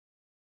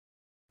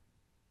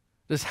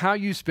Does how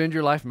you spend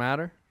your life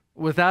matter?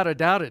 Without a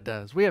doubt it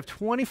does. We have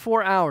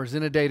 24 hours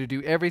in a day to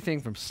do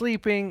everything from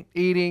sleeping,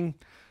 eating,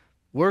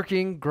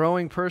 working,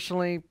 growing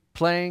personally,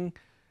 playing,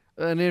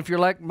 and if you're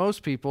like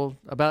most people,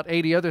 about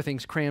 80 other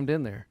things crammed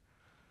in there.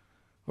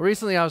 Well,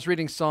 recently I was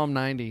reading Psalm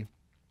 90,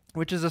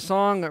 which is a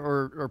song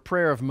or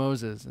prayer of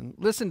Moses, and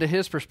listen to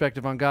his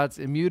perspective on God's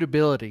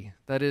immutability,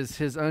 that is,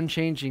 his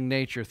unchanging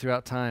nature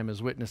throughout time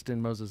as witnessed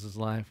in Moses'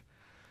 life.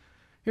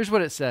 Here's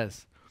what it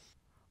says.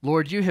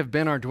 Lord, you have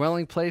been our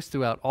dwelling place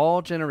throughout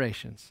all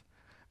generations.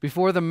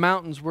 Before the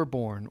mountains were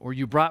born, or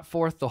you brought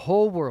forth the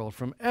whole world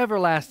from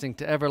everlasting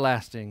to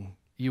everlasting,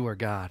 you are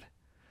God.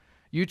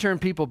 You turn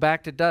people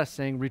back to dust,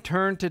 saying,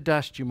 return to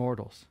dust, you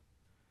mortals.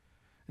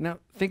 Now,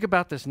 think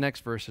about this next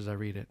verse as I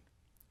read it.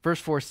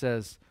 Verse 4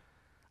 says,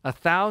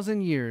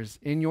 1,000 years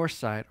in your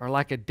sight are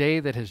like a day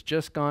that has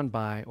just gone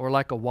by, or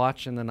like a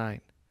watch in the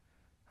night.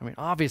 I mean,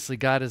 obviously,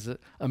 God is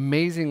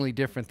amazingly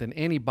different than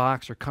any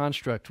box or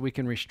construct we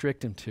can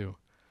restrict him to.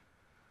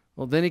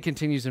 Well, then he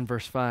continues in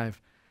verse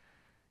 5.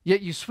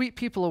 Yet you sweep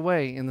people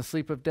away in the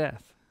sleep of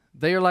death.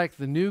 They are like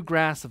the new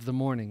grass of the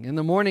morning. In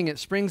the morning it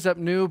springs up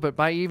new, but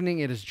by evening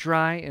it is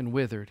dry and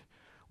withered.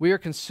 We are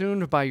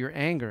consumed by your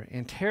anger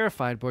and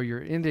terrified by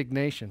your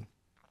indignation.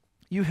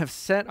 You have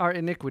set our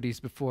iniquities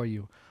before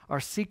you, our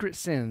secret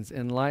sins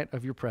in light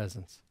of your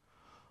presence.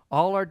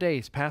 All our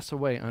days pass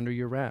away under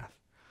your wrath.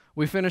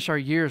 We finish our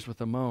years with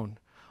a moan.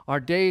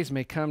 Our days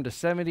may come to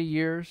 70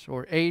 years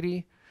or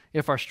 80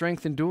 if our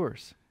strength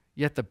endures.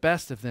 Yet the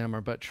best of them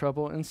are but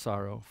trouble and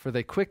sorrow, for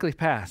they quickly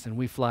pass and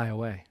we fly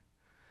away.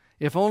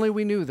 If only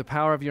we knew the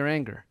power of your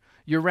anger.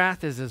 Your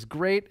wrath is as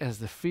great as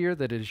the fear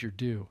that is your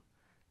due.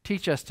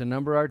 Teach us to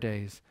number our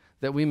days,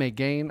 that we may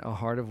gain a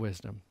heart of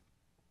wisdom.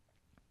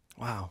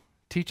 Wow.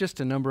 Teach us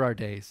to number our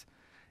days.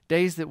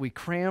 Days that we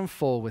cram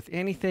full with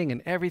anything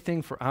and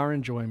everything for our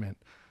enjoyment,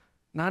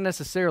 not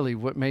necessarily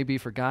what may be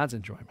for God's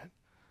enjoyment.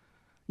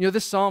 You know,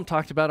 this psalm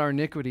talked about our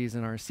iniquities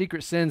and our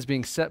secret sins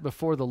being set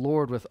before the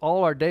Lord with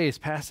all our days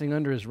passing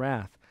under his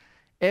wrath.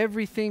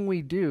 Everything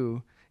we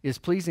do is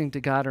pleasing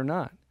to God or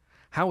not.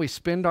 How we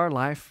spend our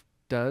life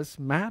does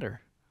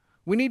matter.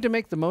 We need to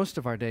make the most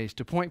of our days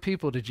to point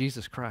people to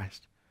Jesus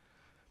Christ.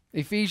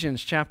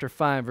 Ephesians chapter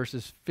 5,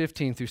 verses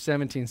 15 through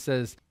 17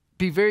 says,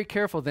 be very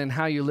careful then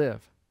how you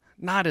live,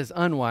 not as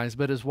unwise,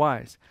 but as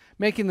wise,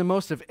 making the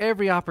most of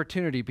every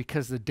opportunity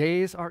because the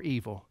days are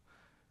evil.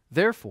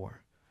 Therefore,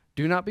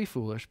 do not be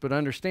foolish, but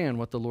understand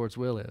what the Lord's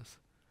will is.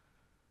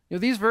 You know,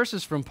 these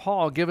verses from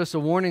Paul give us a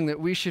warning that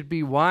we should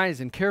be wise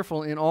and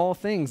careful in all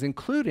things,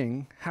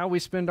 including how we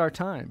spend our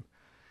time.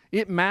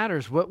 It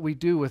matters what we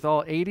do with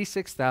all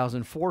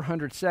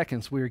 86,400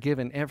 seconds we are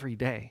given every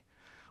day.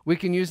 We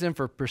can use them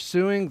for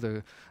pursuing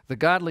the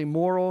godly,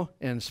 moral,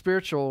 and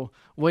spiritual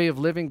way of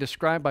living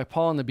described by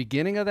Paul in the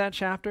beginning of that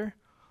chapter,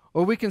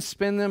 or we can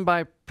spend them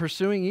by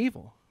pursuing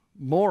evil,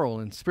 moral,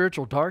 and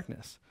spiritual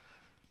darkness.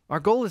 Our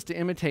goal is to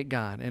imitate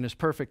God and his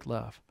perfect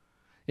love.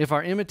 If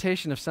our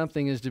imitation of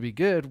something is to be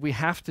good, we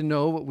have to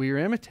know what we are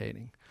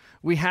imitating.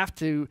 We have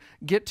to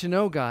get to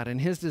know God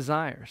and his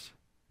desires.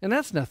 And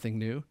that's nothing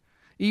new.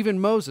 Even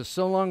Moses,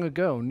 so long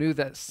ago, knew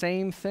that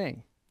same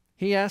thing.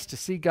 He asked to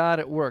see God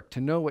at work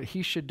to know what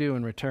he should do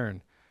in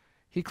return.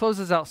 He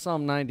closes out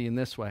Psalm 90 in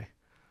this way.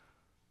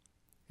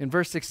 In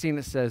verse 16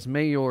 it says,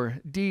 may your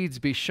deeds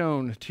be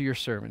shown to your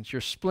servants,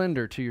 your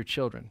splendor to your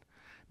children.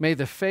 May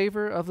the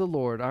favor of the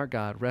Lord our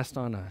God rest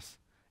on us.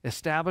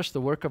 Establish the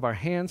work of our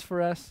hands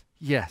for us.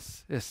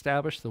 Yes,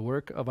 establish the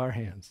work of our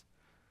hands.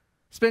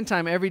 Spend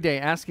time every day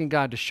asking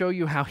God to show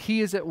you how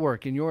he is at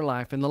work in your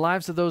life and the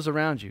lives of those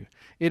around you.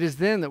 It is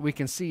then that we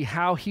can see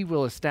how he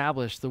will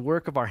establish the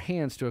work of our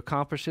hands to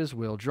accomplish his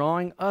will,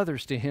 drawing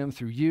others to him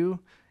through you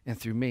and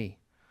through me.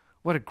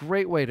 What a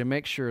great way to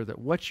make sure that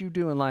what you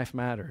do in life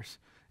matters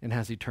and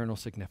has eternal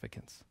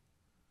significance.